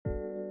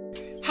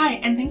Hi,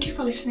 and thank you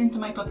for listening to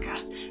my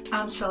podcast.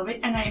 I'm Sylvie,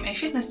 and I am a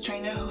fitness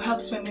trainer who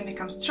helps women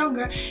become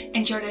stronger,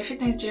 enjoy their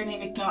fitness journey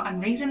with no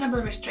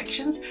unreasonable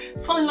restrictions,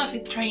 fall in love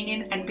with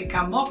training, and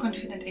become more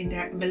confident in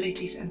their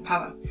abilities and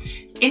power.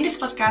 In this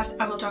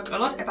podcast, I will talk a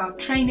lot about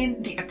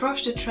training, the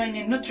approach to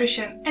training,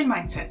 nutrition, and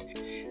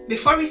mindset.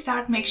 Before we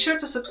start, make sure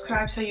to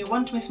subscribe so you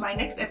won't miss my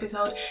next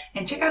episode,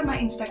 and check out my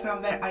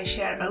Instagram where I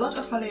share a lot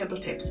of valuable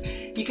tips.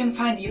 You can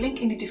find the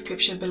link in the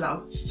description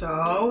below.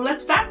 So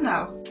let's start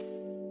now!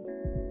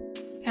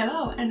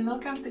 Hello and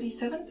welcome to the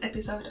 7th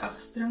episode of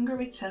Stronger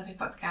with Sylvie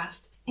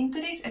podcast. In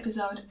today's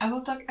episode, I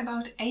will talk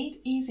about 8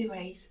 easy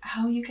ways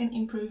how you can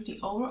improve the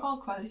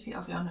overall quality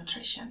of your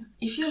nutrition.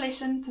 If you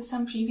listened to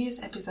some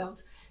previous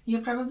episodes,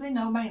 you probably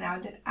know by now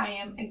that I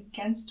am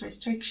against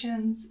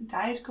restrictions,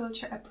 diet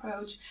culture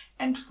approach,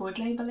 and food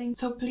labeling.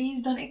 So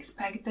please don't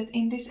expect that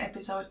in this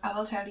episode I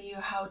will tell you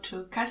how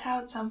to cut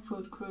out some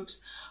food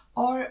groups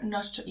or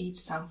not to eat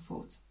some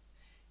foods.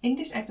 In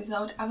this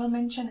episode, I will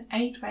mention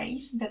 8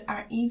 ways that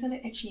are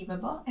easily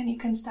achievable and you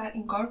can start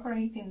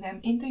incorporating them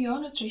into your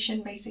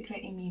nutrition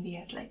basically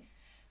immediately.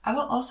 I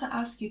will also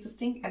ask you to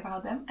think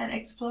about them and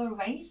explore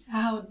ways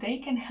how they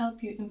can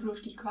help you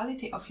improve the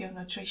quality of your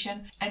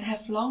nutrition and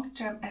have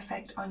long-term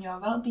effect on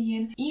your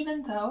well-being,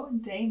 even though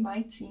they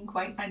might seem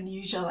quite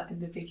unusual at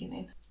the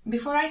beginning.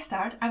 Before I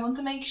start, I want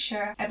to make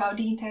sure about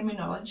the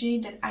terminology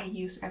that I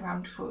use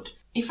around food.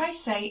 If I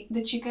say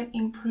that you can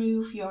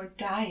improve your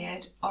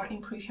diet or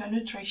improve your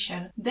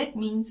nutrition, that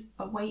means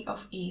a way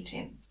of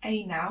eating.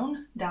 A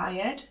noun,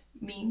 diet,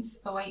 means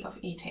a way of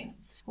eating.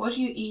 What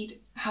you eat,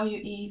 how you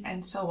eat,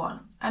 and so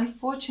on.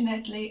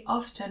 Unfortunately,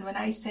 often when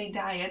I say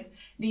diet,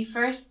 the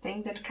first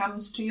thing that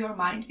comes to your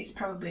mind is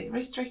probably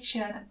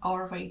restriction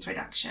or weight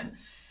reduction.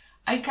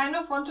 I kind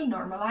of want to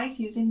normalize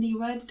using the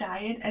word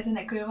diet as an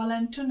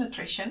equivalent to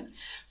nutrition,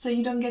 so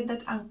you don't get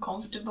that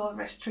uncomfortable,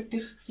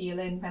 restrictive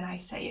feeling when I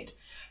say it.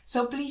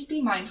 So please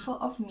be mindful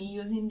of me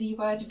using the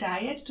word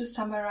diet to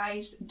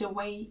summarize the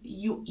way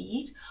you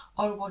eat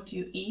or what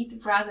you eat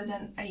rather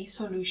than a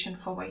solution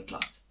for weight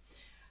loss.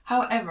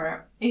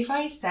 However, if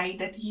I say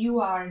that you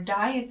are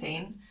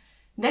dieting,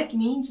 that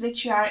means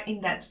that you are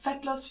in that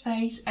fat loss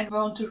phase and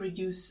want to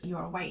reduce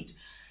your weight.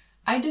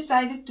 I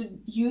decided to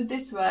use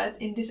this word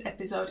in this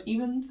episode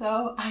even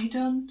though I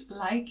don't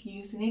like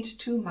using it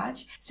too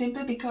much,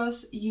 simply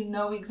because you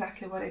know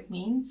exactly what it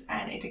means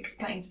and it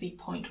explains the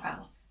point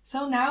well.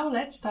 So now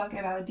let's talk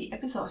about the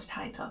episode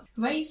title,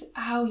 Ways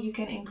How You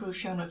Can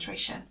Improve Your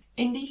Nutrition.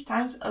 In these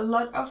times, a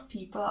lot of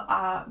people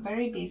are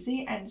very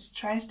busy and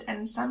stressed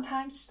and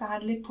sometimes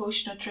sadly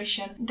push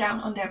nutrition down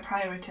on their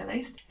priority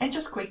list and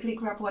just quickly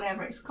grab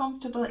whatever is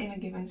comfortable in a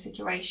given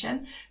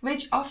situation,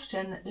 which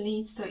often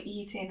leads to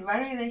eating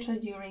very little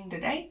during the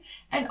day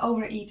and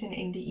overeating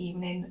in the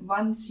evening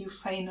once you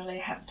finally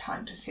have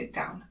time to sit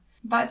down.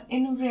 But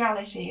in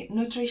reality,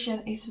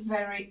 nutrition is a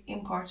very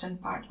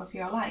important part of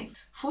your life.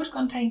 Food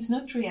contains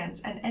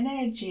nutrients and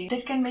energy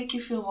that can make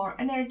you feel more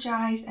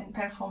energized and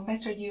perform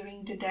better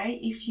during the day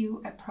if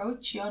you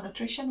approach your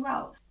nutrition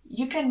well.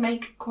 You can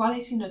make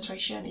quality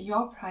nutrition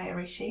your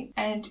priority,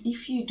 and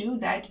if you do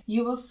that,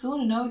 you will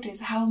soon notice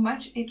how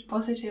much it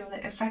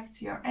positively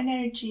affects your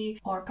energy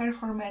or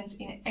performance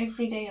in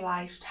everyday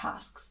life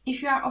tasks.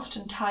 If you are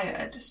often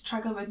tired,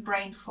 struggle with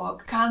brain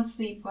fog, can't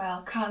sleep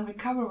well, can't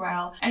recover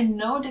well, and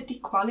know that the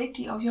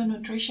quality of your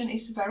nutrition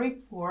is very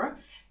poor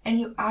and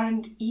you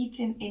aren't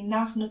eating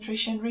enough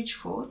nutrition-rich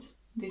foods,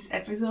 this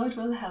episode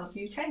will help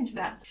you change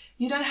that.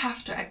 You don't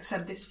have to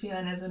accept this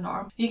feeling as a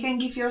norm. You can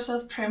give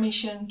yourself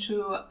permission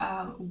to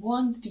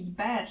want the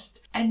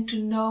best and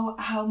to know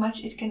how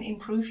much it can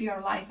improve your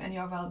life and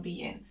your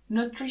well-being.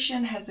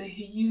 Nutrition has a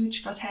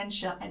huge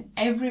potential and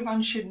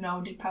everyone should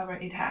know the power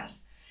it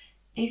has.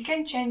 It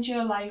can change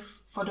your life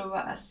for the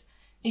worse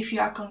if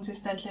you are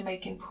consistently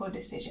making poor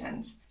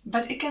decisions.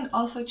 But it can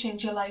also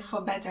change your life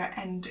for better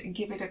and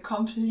give it a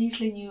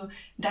completely new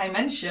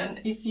dimension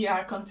if you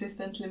are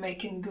consistently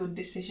making good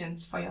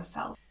decisions for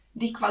yourself.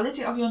 The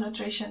quality of your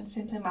nutrition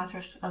simply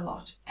matters a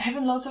lot.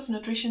 Having lots of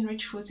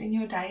nutrition-rich foods in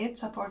your diet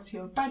supports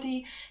your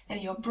body and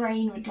your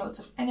brain with lots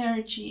of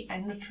energy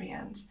and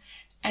nutrients.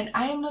 And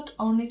I am not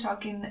only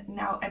talking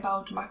now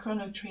about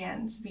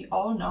macronutrients we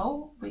all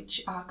know,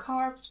 which are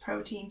carbs,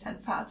 proteins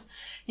and fats.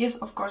 Yes,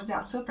 of course, they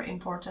are super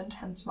important,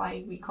 hence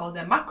why we call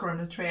them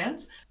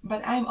macronutrients.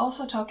 But I'm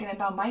also talking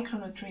about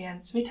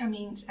micronutrients,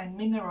 vitamins and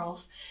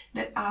minerals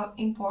that are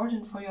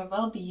important for your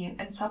well-being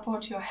and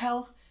support your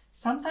health,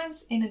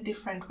 sometimes in a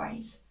different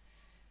ways.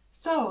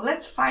 So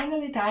let's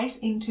finally dive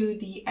into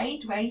the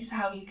 8 ways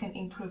how you can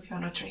improve your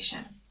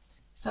nutrition.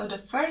 So the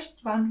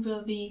first one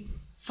will be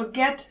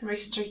forget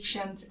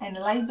restrictions and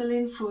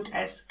labeling food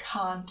as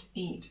can't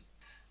eat.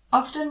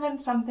 Often when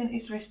something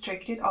is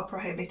restricted or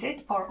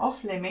prohibited or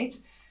off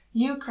limits,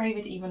 you crave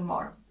it even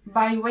more.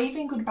 By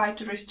waving goodbye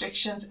to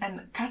restrictions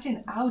and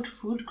cutting out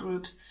food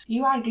groups,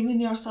 you are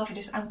giving yourself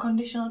this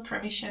unconditional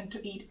permission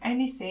to eat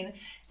anything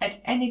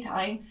at any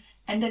time,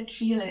 and that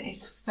feeling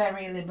is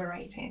very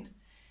liberating.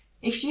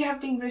 If you have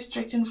been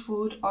restricting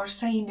food or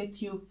saying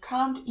that you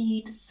can't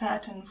eat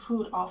certain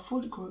food or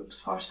food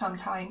groups for some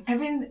time,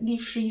 having the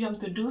freedom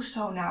to do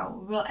so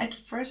now will at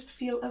first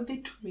feel a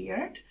bit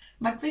weird,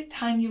 but with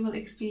time you will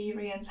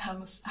experience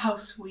how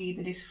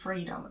sweet this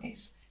freedom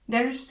is.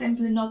 There is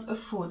simply not a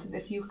food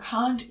that you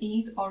can't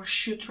eat or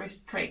should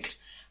restrict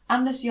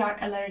unless you are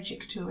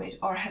allergic to it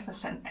or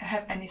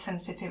have any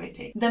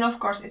sensitivity. Then of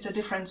course it's a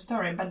different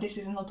story, but this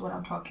is not what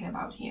I'm talking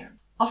about here.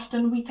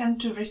 Often we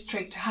tend to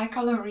restrict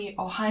high-calorie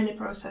or highly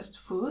processed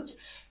foods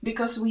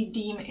because we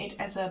deem it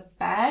as a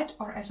bad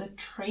or as a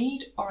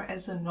treat or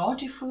as a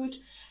naughty food.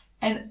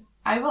 And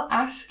I will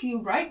ask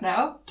you right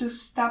now to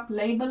stop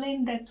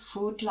labeling that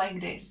food like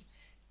this.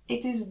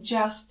 It is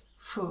just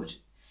food.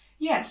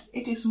 Yes,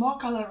 it is more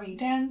calorie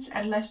dense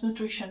and less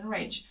nutrition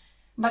rich,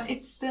 but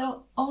it's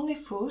still only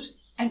food,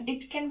 and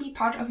it can be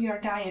part of your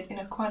diet in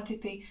a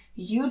quantity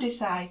you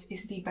decide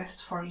is the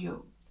best for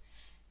you.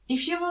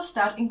 If you will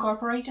start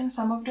incorporating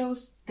some of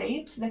those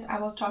tips that I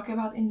will talk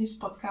about in this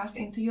podcast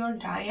into your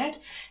diet,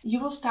 you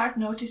will start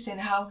noticing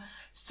how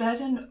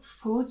certain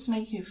foods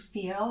make you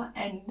feel,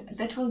 and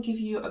that will give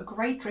you a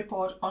great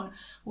report on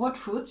what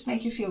foods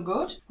make you feel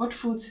good, what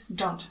foods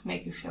don't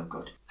make you feel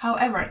good.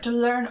 However, to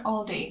learn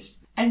all this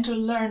and to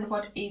learn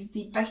what is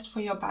the best for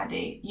your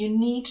body, you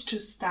need to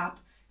stop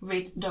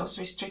with those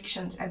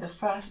restrictions at the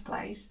first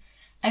place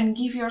and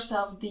give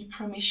yourself the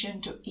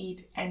permission to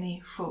eat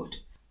any food.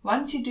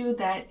 Once you do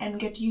that and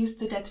get used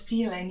to that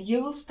feeling,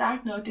 you will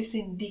start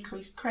noticing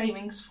decreased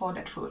cravings for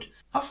that food.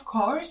 Of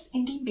course,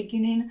 in the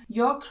beginning,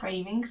 your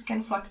cravings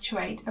can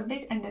fluctuate a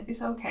bit, and that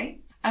is okay.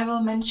 I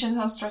will mention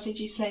some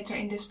strategies later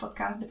in this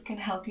podcast that can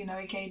help you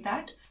navigate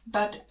that.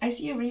 But as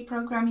you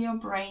reprogram your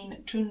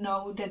brain to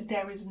know that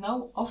there is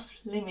no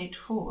off-limit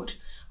food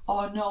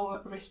or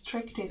no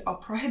restricted or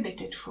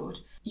prohibited food,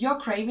 your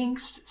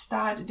cravings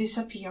start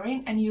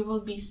disappearing, and you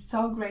will be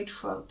so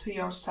grateful to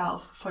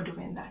yourself for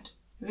doing that.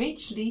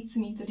 Which leads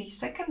me to the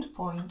second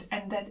point,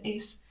 and that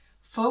is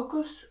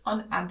focus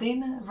on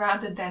adding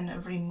rather than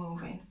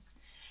removing.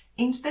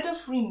 Instead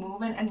of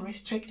removing and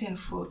restricting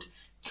food,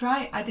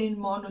 try adding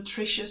more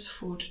nutritious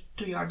food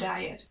to your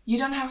diet. You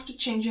don't have to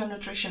change your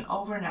nutrition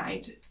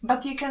overnight,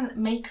 but you can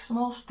make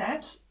small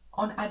steps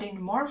on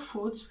adding more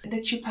foods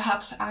that you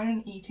perhaps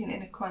aren't eating in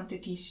the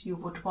quantities you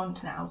would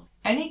want now.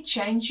 Any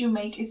change you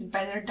make is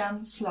better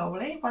done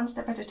slowly, one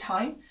step at a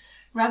time,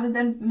 rather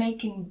than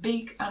making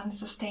big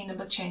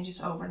unsustainable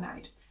changes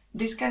overnight.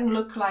 This can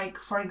look like,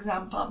 for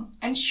example,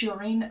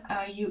 ensuring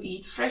you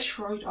eat fresh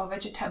fruit or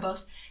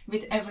vegetables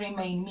with every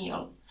main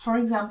meal. For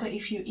example,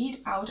 if you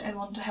eat out and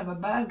want to have a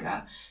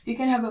burger, you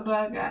can have a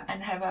burger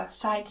and have a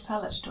side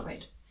salad to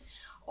it.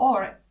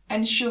 Or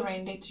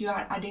ensuring that you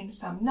are adding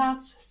some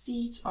nuts,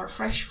 seeds or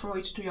fresh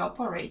fruit to your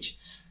porridge,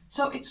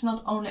 so it's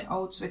not only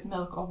oats with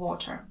milk or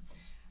water.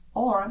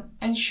 Or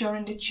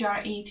ensuring that you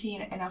are eating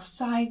enough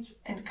sides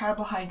and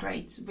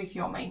carbohydrates with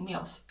your main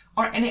meals,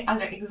 or any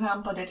other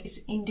example that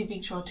is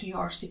individual to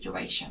your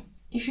situation.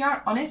 If you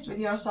are honest with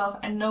yourself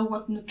and know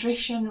what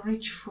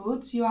nutrition-rich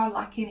foods you are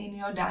lacking in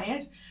your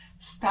diet,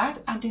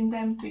 start adding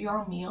them to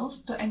your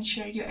meals to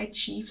ensure you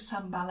achieve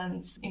some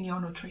balance in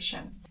your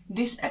nutrition.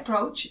 This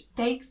approach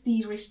takes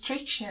the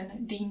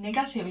restriction, the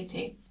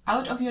negativity,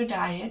 out of your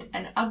diet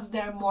and adds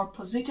their more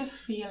positive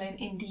feeling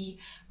in the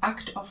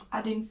act of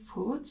adding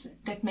foods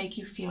that make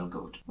you feel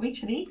good.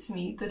 Which leads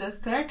me to the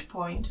third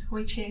point,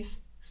 which is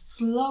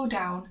slow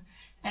down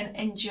and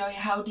enjoy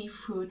how the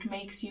food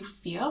makes you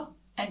feel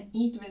and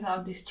eat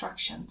without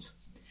distractions.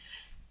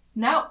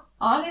 Now,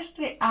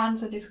 honestly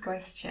answer this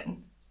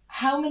question.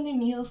 How many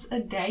meals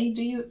a day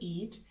do you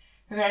eat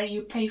where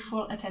you pay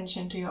full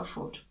attention to your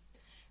food?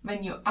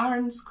 When you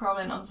aren't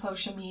scrolling on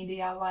social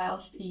media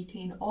whilst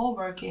eating or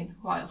working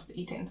whilst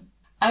eating.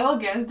 I will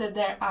guess that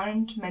there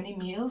aren't many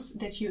meals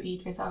that you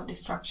eat without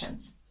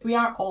distractions. We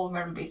are all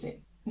very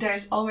busy. There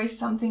is always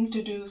something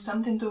to do,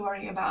 something to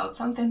worry about,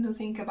 something to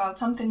think about,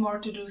 something more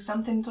to do,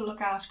 something to look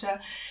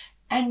after,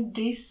 and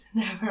this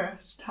never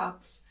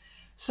stops.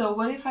 So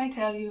what if I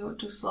tell you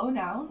to slow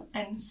down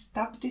and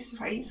stop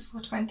this race for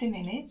 20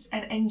 minutes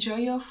and enjoy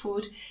your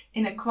food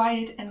in a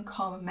quiet and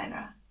calm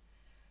manner?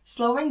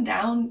 Slowing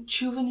down,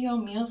 chewing your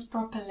meals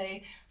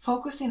properly,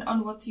 focusing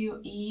on what you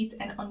eat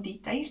and on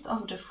the taste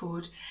of the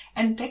food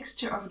and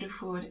texture of the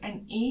food,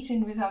 and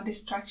eating without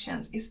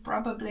distractions is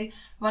probably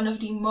one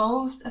of the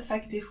most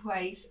effective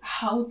ways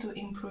how to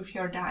improve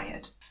your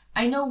diet.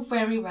 I know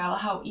very well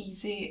how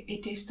easy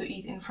it is to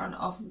eat in front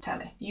of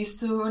telly. You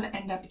soon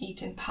end up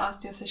eating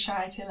past your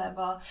satiety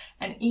level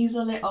and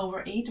easily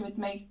overeat,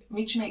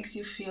 which makes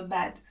you feel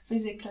bad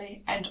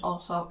physically and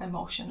also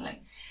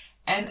emotionally.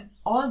 And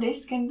all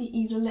this can be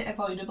easily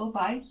avoidable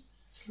by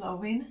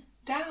slowing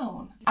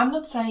down. I'm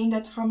not saying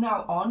that from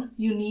now on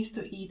you need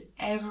to eat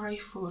every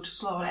food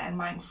slowly and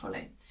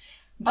mindfully,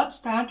 but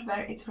start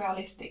where it's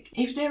realistic.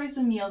 If there is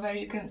a meal where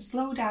you can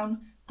slow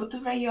down, put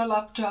away your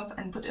laptop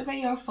and put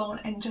away your phone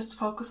and just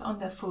focus on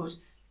the food,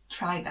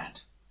 try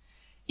that.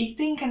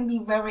 Eating can be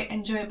a very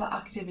enjoyable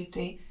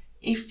activity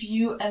if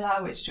you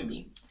allow it to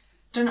be.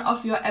 Turn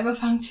off your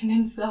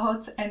ever-functioning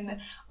thoughts and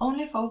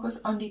only focus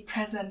on the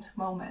present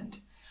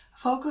moment.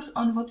 Focus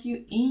on what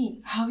you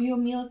eat, how your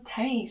meal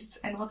tastes,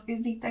 and what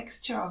is the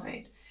texture of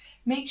it.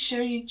 Make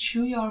sure you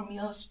chew your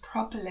meals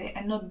properly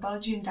and not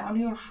bulging down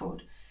your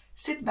food.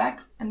 Sit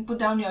back and put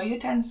down your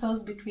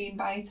utensils between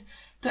bites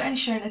to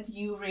ensure that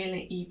you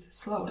really eat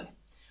slowly.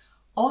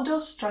 All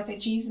those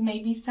strategies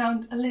maybe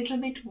sound a little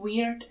bit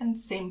weird and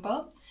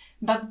simple,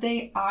 but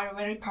they are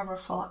very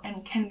powerful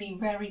and can be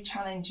very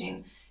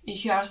challenging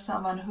if you are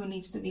someone who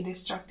needs to be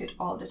distracted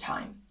all the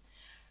time.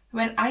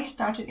 When I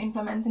started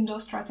implementing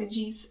those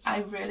strategies,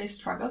 I really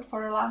struggled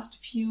for the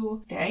last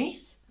few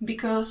days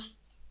because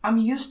I'm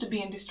used to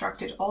being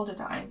distracted all the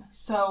time.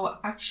 So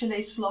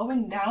actually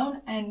slowing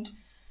down and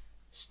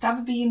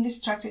stop being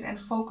distracted and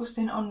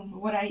focusing on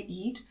what I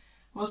eat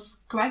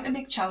was quite a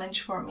big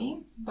challenge for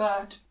me,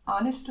 but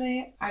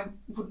honestly, I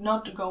would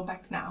not go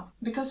back now.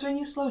 Because when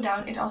you slow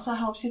down, it also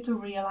helps you to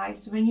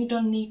realize when you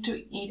don't need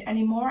to eat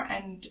anymore,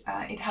 and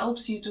it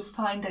helps you to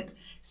find that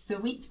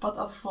sweet spot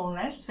of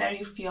fullness where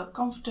you feel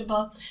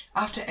comfortable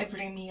after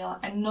every meal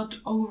and not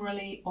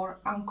overly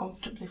or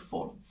uncomfortably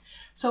full.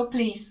 So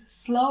please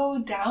slow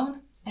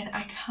down, and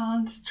I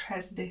can't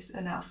stress this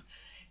enough.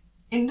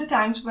 In the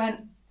times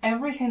when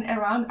everything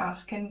around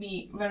us can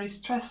be very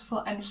stressful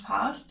and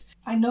fast,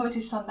 I know it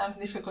is sometimes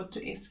difficult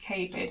to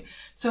escape it,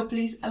 so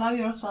please allow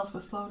yourself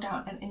to slow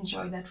down and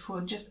enjoy that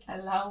food. Just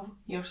allow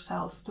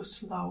yourself to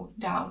slow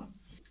down.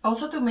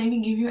 Also, to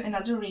maybe give you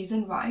another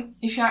reason why,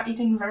 if you are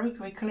eating very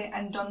quickly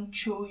and don't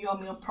chew your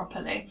meal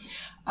properly,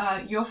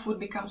 your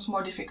food becomes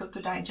more difficult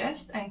to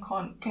digest and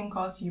can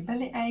cause you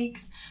belly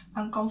aches,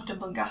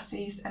 uncomfortable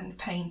gases and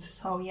pains.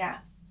 So yeah,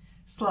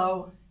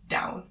 slow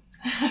down.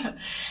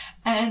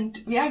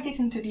 And we are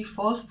getting to the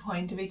fourth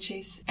point, which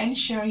is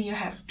ensure you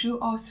have 2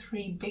 or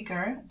 3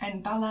 bigger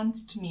and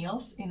balanced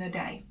meals in a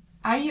day.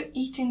 Are you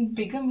eating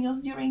bigger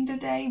meals during the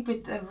day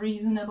with a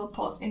reasonable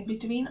pause in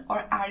between,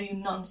 or are you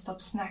non-stop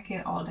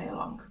snacking all day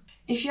long?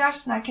 If you are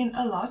snacking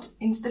a lot,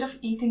 instead of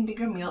eating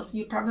bigger meals,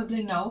 you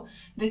probably know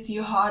that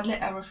you hardly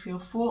ever feel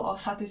full or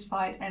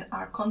satisfied and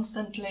are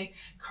constantly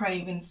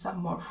craving some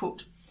more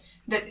food.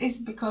 That is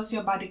because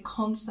your body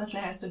constantly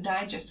has to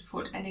digest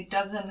food and it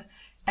doesn't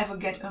ever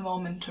get a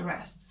moment to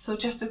rest. So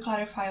just to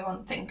clarify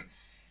one thing,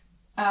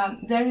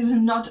 there is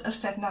not a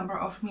set number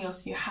of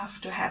meals you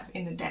have to have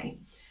in a day.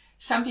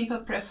 Some people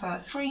prefer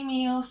 3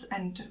 meals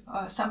and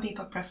some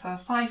people prefer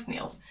 5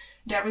 meals.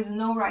 There is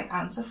no right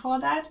answer for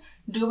that.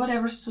 Do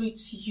whatever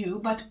suits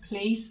you, but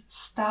please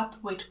stop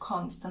with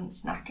constant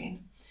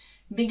snacking.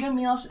 Bigger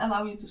meals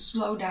allow you to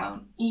slow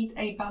down, eat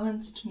a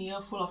balanced meal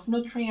full of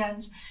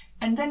nutrients,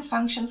 and then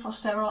function for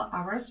several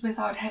hours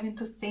without having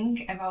to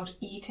think about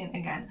eating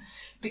again,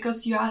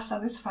 because you are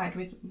satisfied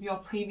with your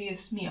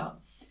previous meal.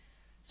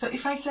 So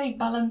if I say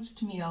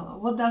balanced meal,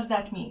 what does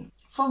that mean?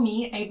 For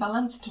me, a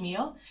balanced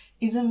meal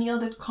is a meal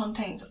that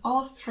contains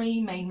all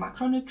 3 main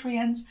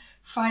macronutrients,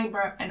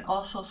 fiber, and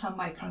also some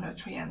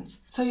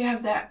micronutrients. So you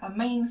have there a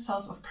main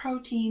source of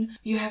protein,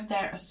 you have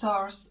there a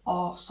source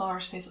or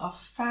sources of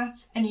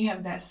fats, and you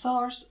have there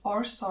source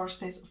or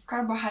sources of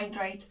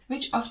carbohydrates,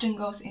 which often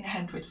goes in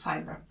hand with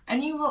fiber.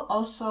 And you will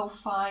also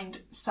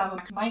find some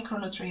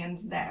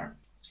micronutrients there.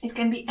 It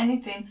can be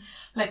anything,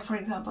 like for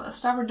example a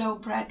sourdough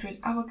bread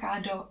with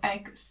avocado,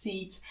 egg,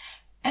 seeds,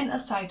 and a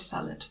side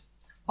salad.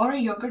 Or a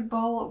yogurt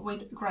bowl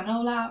with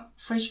granola,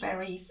 fresh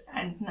berries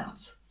and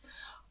nuts.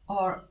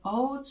 Or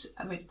oats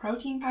with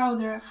protein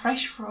powder,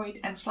 fresh fruit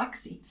and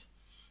flax seeds.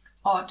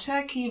 Or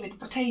turkey with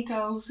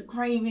potatoes,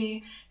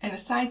 gravy and a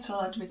side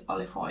salad with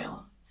olive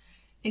oil.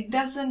 It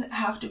doesn't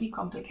have to be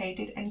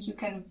complicated, and you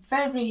can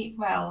very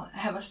well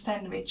have a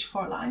sandwich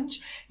for lunch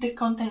that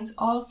contains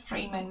all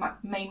 3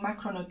 main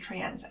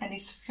macronutrients and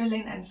is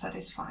filling and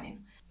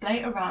satisfying.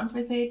 Play around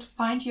with it,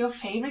 find your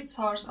favorite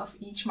source of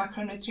each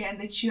macronutrient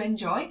that you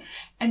enjoy,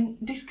 and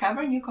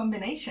discover new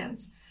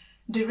combinations.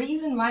 The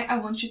reason why I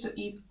want you to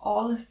eat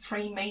all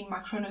 3 main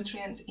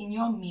macronutrients in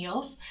your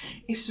meals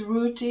is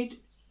rooted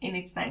in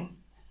its name,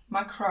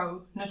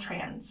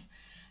 macronutrients.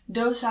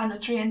 Those are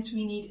nutrients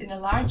we need in a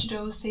large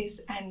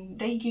doses, and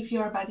they give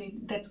your body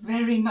that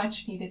very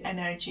much needed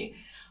energy.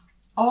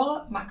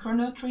 All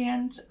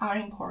macronutrients are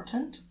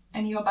important,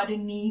 and your body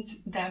needs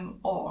them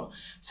all.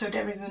 So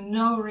there is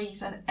no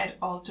reason at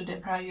all to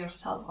deprive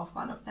yourself of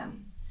one of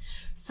them.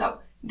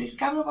 So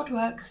discover what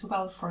works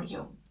well for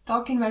you.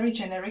 Talking very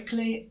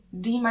generically,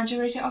 the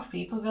majority of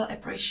people will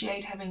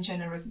appreciate having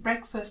generous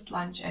breakfast,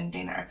 lunch and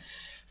dinner.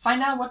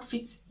 Find out what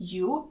fits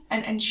you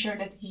and ensure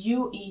that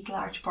you eat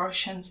large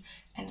portions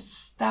and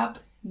stop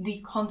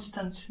the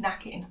constant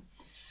snacking.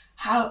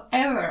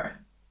 However,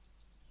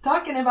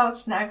 talking about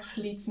snacks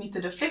leads me to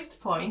the 5th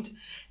point,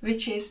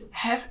 which is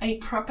have a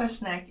proper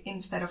snack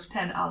instead of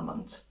 10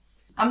 almonds.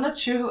 I'm not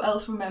sure who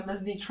else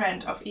remembers the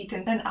trend of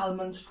eating 10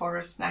 almonds for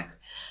a snack.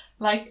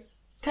 Like,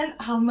 10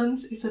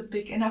 almonds is a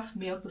big enough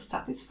meal to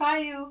satisfy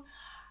you.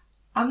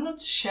 I'm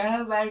not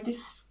sure where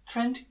this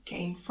trend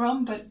came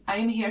from, but I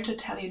am here to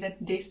tell you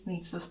that this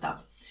needs to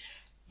stop.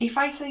 If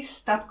I say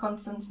stop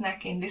constant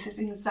snacking, this is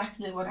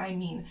exactly what I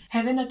mean.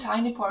 Having a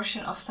tiny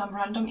portion of some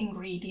random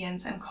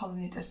ingredients and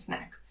calling it a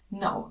snack.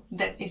 No,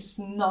 that is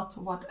not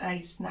what a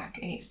snack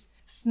is.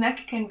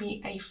 Snack can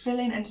be a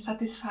filling and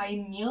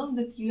satisfying meal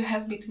that you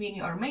have between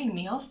your main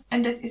meals,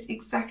 and that is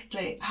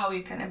exactly how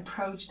you can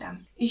approach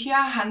them. If you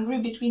are hungry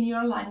between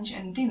your lunch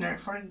and dinner,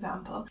 for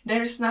example,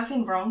 there is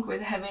nothing wrong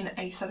with having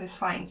a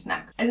satisfying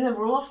snack. As a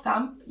rule of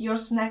thumb, your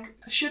snack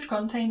should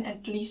contain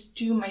at least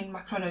 2 main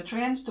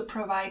macronutrients to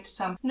provide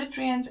some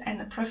nutrients,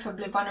 and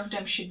preferably one of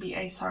them should be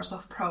a source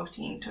of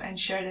protein to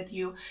ensure that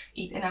you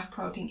eat enough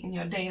protein in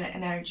your daily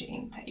energy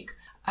intake.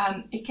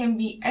 It can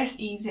be as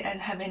easy as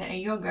having a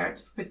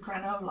yogurt with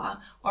granola,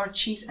 or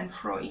cheese and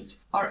fruit,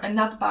 or a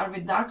nut bar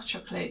with dark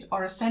chocolate,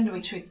 or a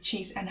sandwich with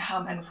cheese and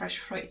ham and fresh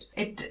fruit.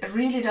 It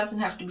really doesn't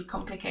have to be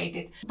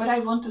complicated, but I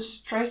want to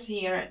stress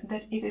here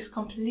that it is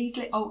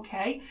completely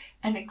okay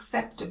and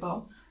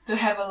acceptable to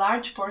have a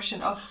large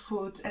portion of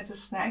foods as a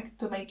snack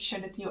to make sure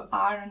that you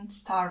aren't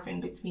starving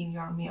between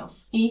your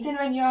meals. Eating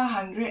when you are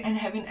hungry and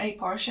having a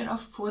portion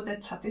of food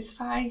that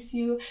satisfies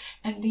you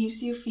and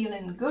leaves you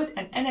feeling good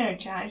and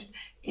energized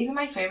is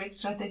my favorite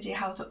strategy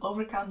how to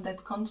overcome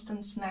that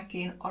constant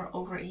snacking or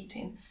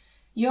overeating.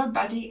 Your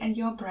body and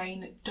your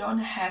brain don't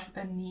have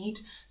a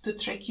need to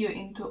trick you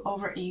into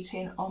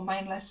overeating or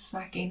mindless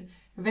snacking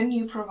when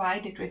you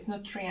provide it with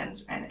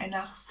nutrients and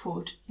enough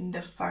food in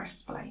the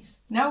first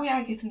place. Now we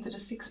are getting to the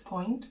 6th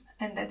point,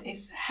 and that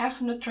is have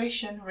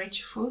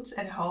nutrition-rich foods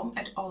at home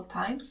at all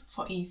times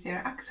for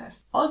easier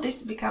access. All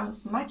this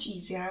becomes much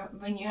easier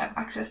when you have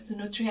access to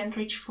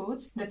nutrient-rich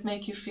foods that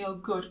make you feel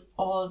good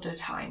all the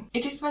time.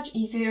 It is much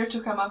easier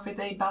to come up with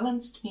a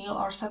balanced meal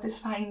or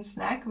satisfying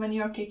snack when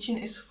your kitchen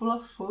is full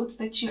of foods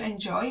that you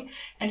enjoy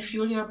and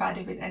fuel your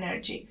body with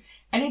energy.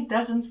 And it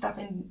doesn't stop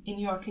in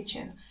your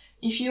kitchen.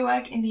 If you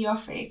work in the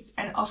office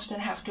and often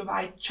have to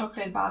buy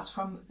chocolate bars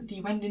from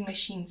the vending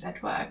machines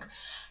at work,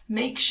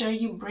 make sure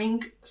you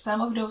bring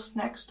some of those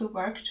snacks to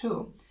work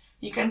too.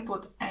 You can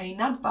put a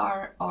nut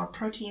bar or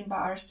protein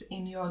bars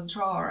in your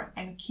drawer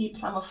and keep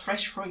some of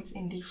fresh fruits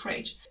in the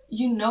fridge.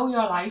 You know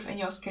your life and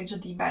your schedule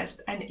the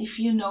best, and if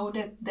you know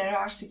that there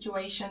are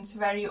situations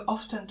where you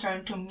often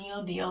turn to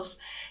meal deals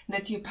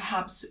that you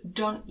perhaps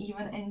don't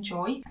even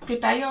enjoy,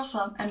 prepare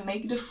yourself and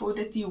make the food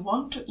that you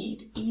want to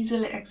eat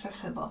easily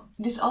accessible.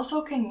 This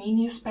also can mean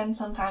you spend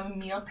some time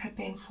meal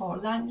prepping for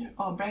lunch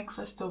or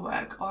breakfast to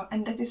work,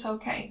 and that is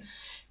okay.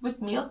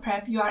 With meal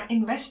prep, you are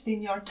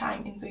investing your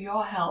time into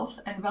your health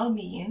and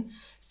well-being,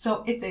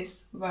 so it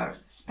is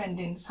worth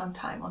spending some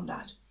time on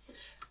that.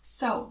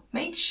 So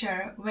make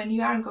sure when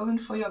you are going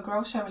for your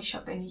grocery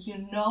shopping,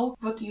 you know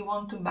what you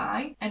want to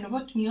buy and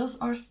what meals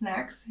or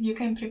snacks you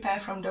can prepare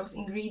from those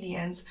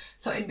ingredients,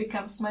 so it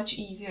becomes much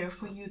easier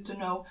for you to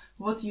know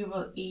what you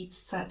will eat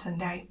certain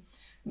day.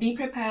 Be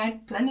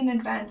prepared, plan in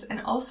advance, and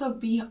also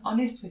be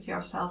honest with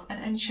yourself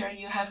and ensure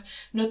you have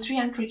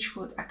nutrient-rich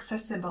food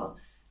accessible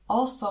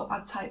also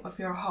outside of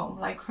your home,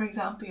 like for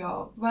example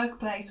your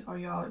workplace or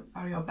your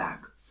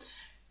bag.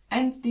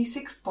 And the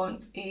 6th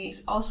point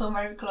is also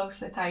very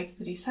closely tied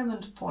to the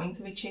 7th point,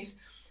 which is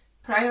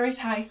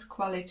prioritize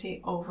quality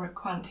over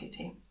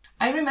quantity.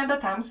 I remember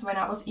times when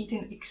I was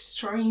eating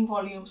extreme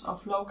volumes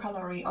of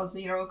low-calorie or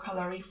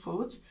zero-calorie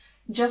foods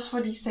just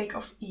for the sake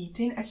of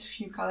eating as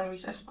few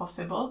calories as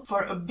possible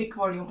for a big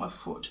volume of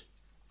food.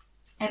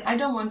 And I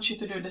don't want you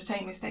to do the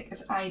same mistake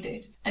as I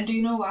did. And do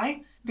you know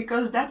why?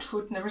 Because that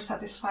food never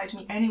satisfied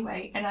me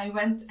anyway, and I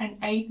went and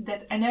ate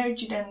that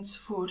energy-dense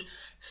food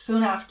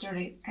soon after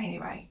it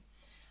anyway.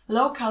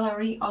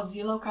 Low-calorie or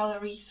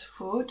zero-calories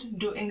food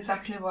do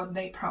exactly what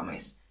they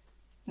promise.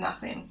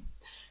 Nothing.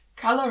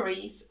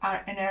 Calories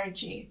are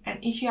energy, and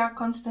if you are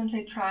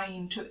constantly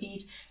trying to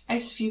eat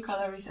as few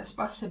calories as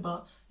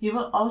possible, you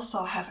will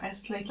also have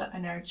as little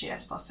energy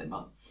as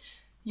possible.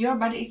 Your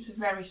body is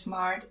very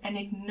smart and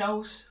it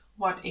knows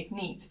what it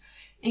needs.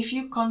 If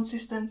you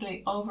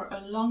consistently over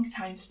a long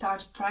time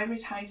start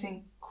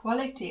prioritizing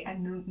quality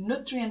and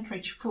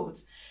nutrient-rich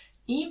foods,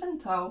 even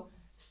though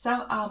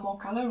some are more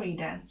calorie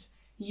dense,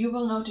 you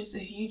will notice a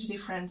huge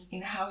difference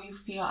in how you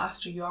feel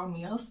after your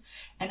meals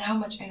and how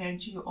much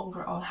energy you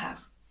overall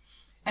have.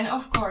 And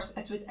of course,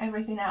 as with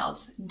everything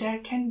else, there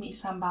can be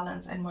some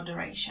balance and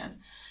moderation.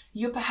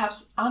 You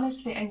perhaps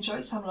honestly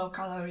enjoy some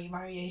low-calorie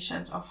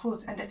variations of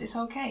foods, and that is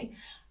okay.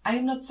 I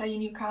am not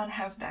saying you can't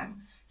have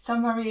them.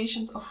 Some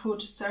variations of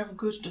food serve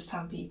good to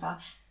some people.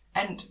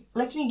 And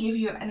let me give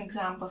you an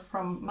example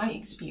from my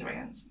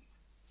experience.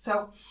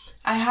 So,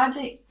 I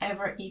hardly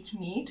ever eat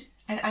meat,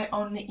 and I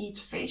only eat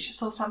fish,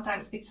 so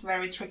sometimes it's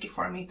very tricky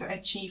for me to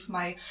achieve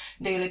my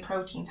daily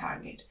protein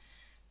target.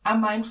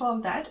 I'm mindful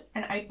of that,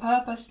 and I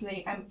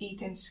purposely am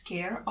eating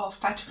skyr or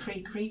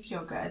fat-free Greek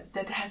yogurt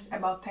that has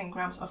about 10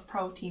 grams of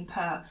protein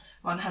per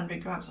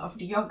 100 grams of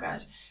the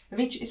yogurt,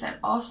 which is an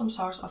awesome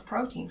source of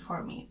protein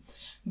for me.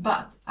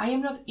 But I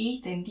am not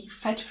eating the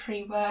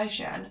fat-free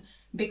version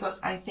because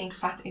I think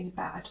fat is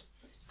bad.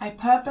 I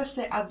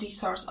purposely add the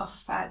source of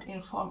fat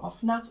in form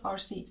of nuts or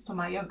seeds to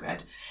my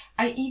yogurt.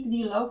 I eat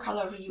the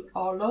low-calorie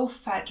or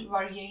low-fat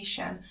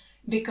variation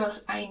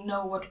because I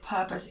know what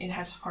purpose it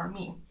has for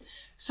me.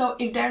 So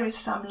if there is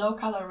some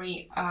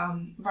low-calorie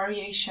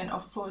variation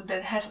of food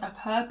that has a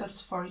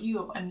purpose for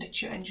you and that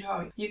you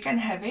enjoy, you can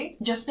have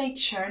it. Just make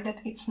sure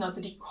that it's not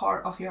the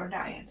core of your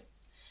diet.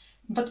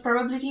 But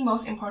probably the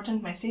most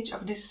important message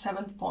of this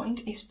 7th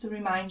point is to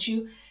remind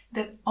you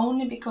that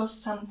only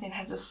because something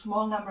has a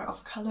small number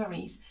of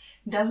calories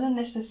doesn't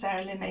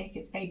necessarily make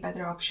it a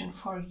better option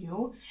for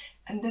you,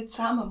 and that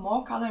some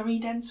more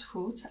calorie-dense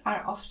foods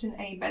are often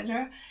a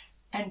better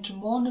and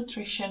more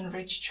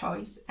nutrition-rich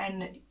choice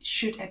and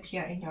should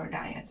appear in your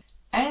diet.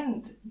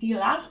 And the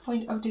last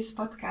point of this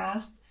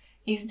podcast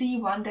is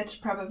the one that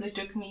probably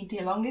took me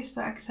the longest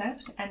to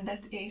accept, and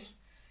that is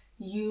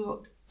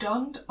you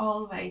don't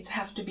always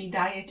have to be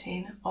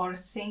dieting or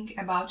think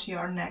about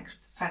your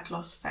next fat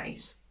loss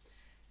phase.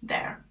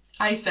 There,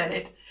 I said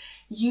it.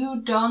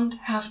 You don't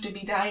have to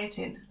be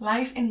dieting.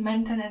 Life in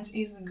maintenance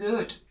is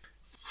good.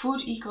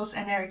 Food equals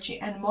energy,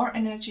 and more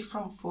energy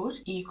from food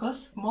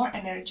equals more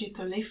energy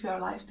to live your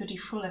life to the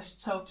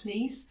fullest. So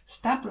please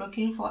stop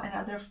looking for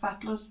another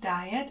fat loss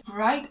diet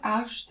right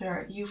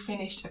after you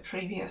finished a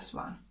previous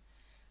one.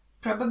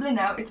 Probably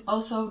now it's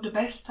also the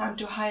best time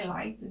to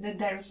highlight that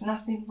there is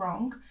nothing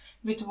wrong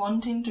with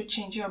wanting to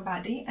change your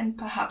body and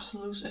perhaps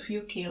lose a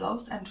few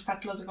kilos, and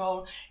fat loss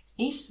goal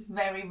is a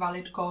very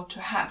valid goal to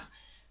have.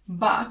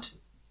 But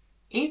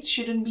it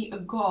shouldn't be a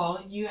goal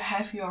you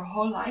have your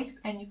whole life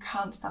and you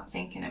can't stop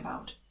thinking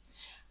about.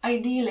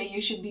 Ideally,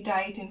 you should be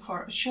dieting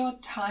for a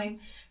short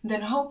time,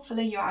 then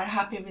hopefully you are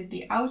happy with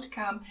the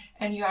outcome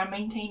and you are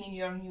maintaining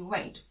your new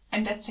weight.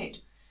 And that's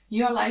it.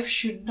 Your life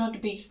should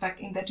not be stuck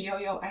in that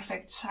yo-yo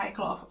effect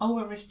cycle of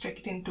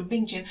over-restricting to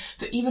binging,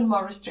 to even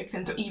more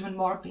restricting, to even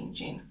more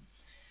binging.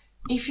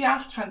 If you are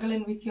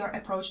struggling with your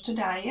approach to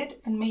diet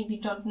and maybe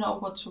don't know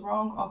what's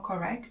wrong or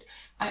correct,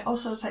 I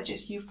also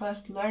suggest you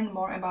first learn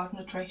more about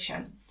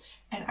nutrition.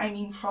 And I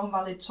mean from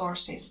valid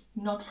sources,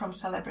 not from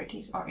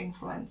celebrities or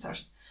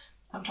influencers.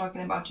 I'm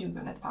talking about you,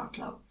 Gwyneth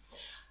Paltrow.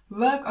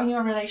 Work on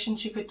your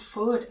relationship with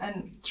food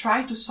and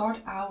try to sort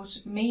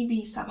out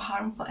maybe some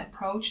harmful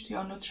approach to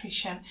your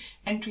nutrition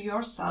and to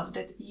yourself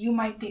that you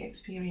might be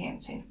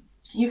experiencing.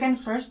 You can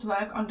first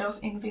work on those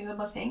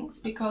invisible things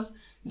because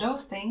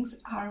those things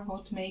are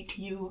what make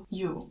you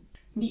you.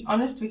 Be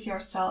honest with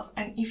yourself,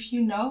 and if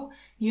you know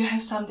you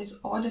have some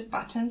disordered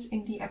patterns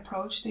in the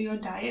approach to your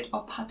diet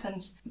or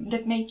patterns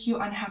that make you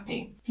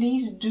unhappy,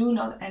 please do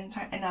not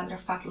enter another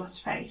fat loss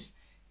phase.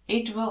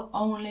 It will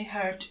only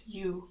hurt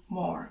you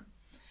more.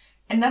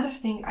 Another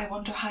thing I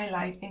want to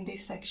highlight in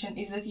this section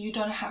is that you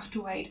don't have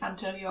to wait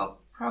until your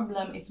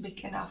problem is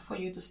big enough for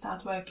you to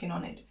start working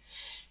on it.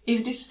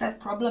 If this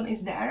set problem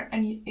is there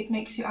and it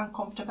makes you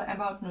uncomfortable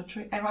about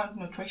around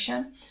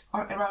nutrition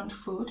or around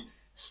food,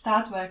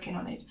 start working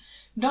on it.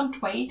 Don't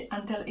wait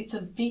until it's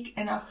a big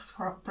enough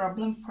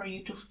problem for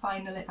you to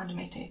finally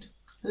admit it.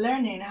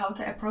 Learning how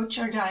to approach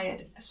your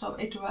diet so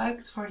it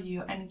works for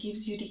you and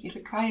gives you the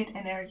required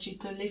energy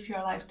to live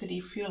your life to the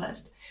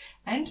fullest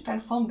and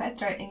perform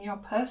better in your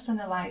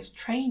personal life,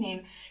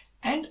 training,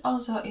 and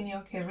also in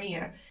your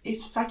career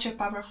is such a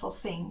powerful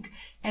thing,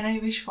 and I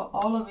wish for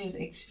all of you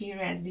to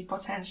experience the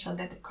potential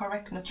that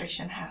correct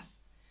nutrition has.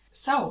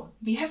 So,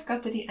 we have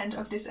got to the end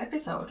of this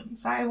episode,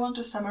 so I want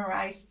to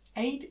summarize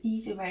 8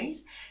 easy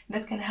ways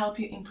that can help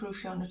you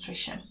improve your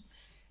nutrition.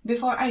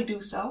 Before I do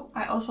so,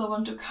 I also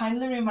want to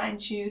kindly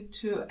remind you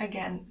to,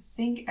 again,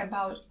 think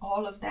about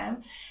all of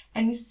them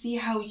and see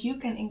how you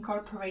can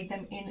incorporate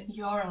them in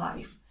your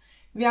life.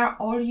 We are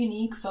all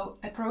unique, so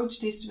approach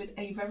this with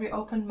a very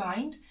open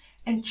mind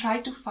and try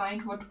to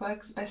find what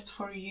works best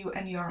for you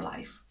and your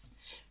life.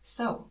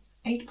 So,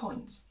 8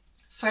 points.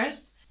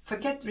 First,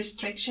 forget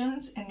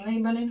restrictions and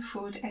labeling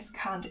food as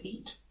can't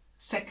eat.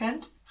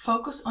 Second,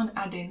 focus on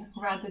adding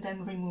rather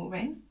than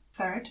removing.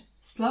 Third,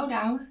 slow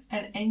down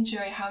and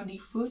enjoy how the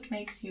food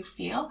makes you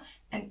feel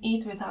and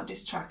eat without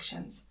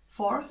distractions.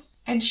 Fourth,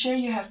 ensure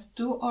you have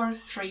 2 or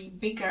 3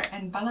 bigger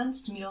and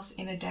balanced meals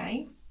in a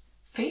day.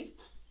 Fifth,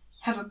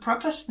 have a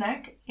proper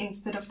snack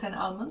instead of 10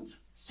 almonds.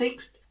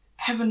 Sixth,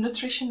 have a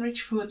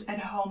nutrition-rich foods at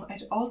home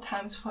at all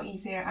times for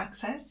easier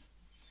access.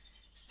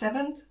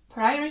 7th,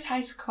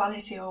 prioritize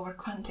quality over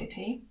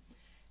quantity.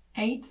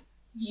 8th,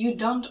 you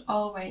don't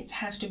always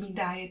have to be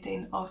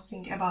dieting or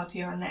think about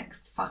your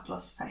next fat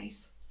loss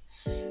phase.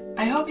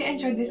 I hope you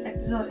enjoyed this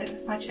episode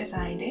as much as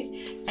I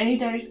did, and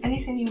if there is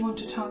anything you want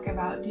to talk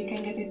about, you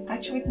can get in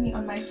touch with me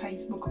on my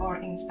Facebook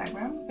or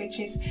Instagram, which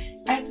is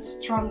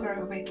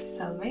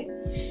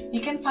 @StrongerWithSelvi.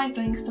 You can find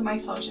links to my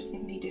socials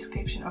in the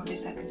description of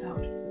this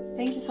episode.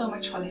 Thank you so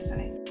much for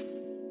listening.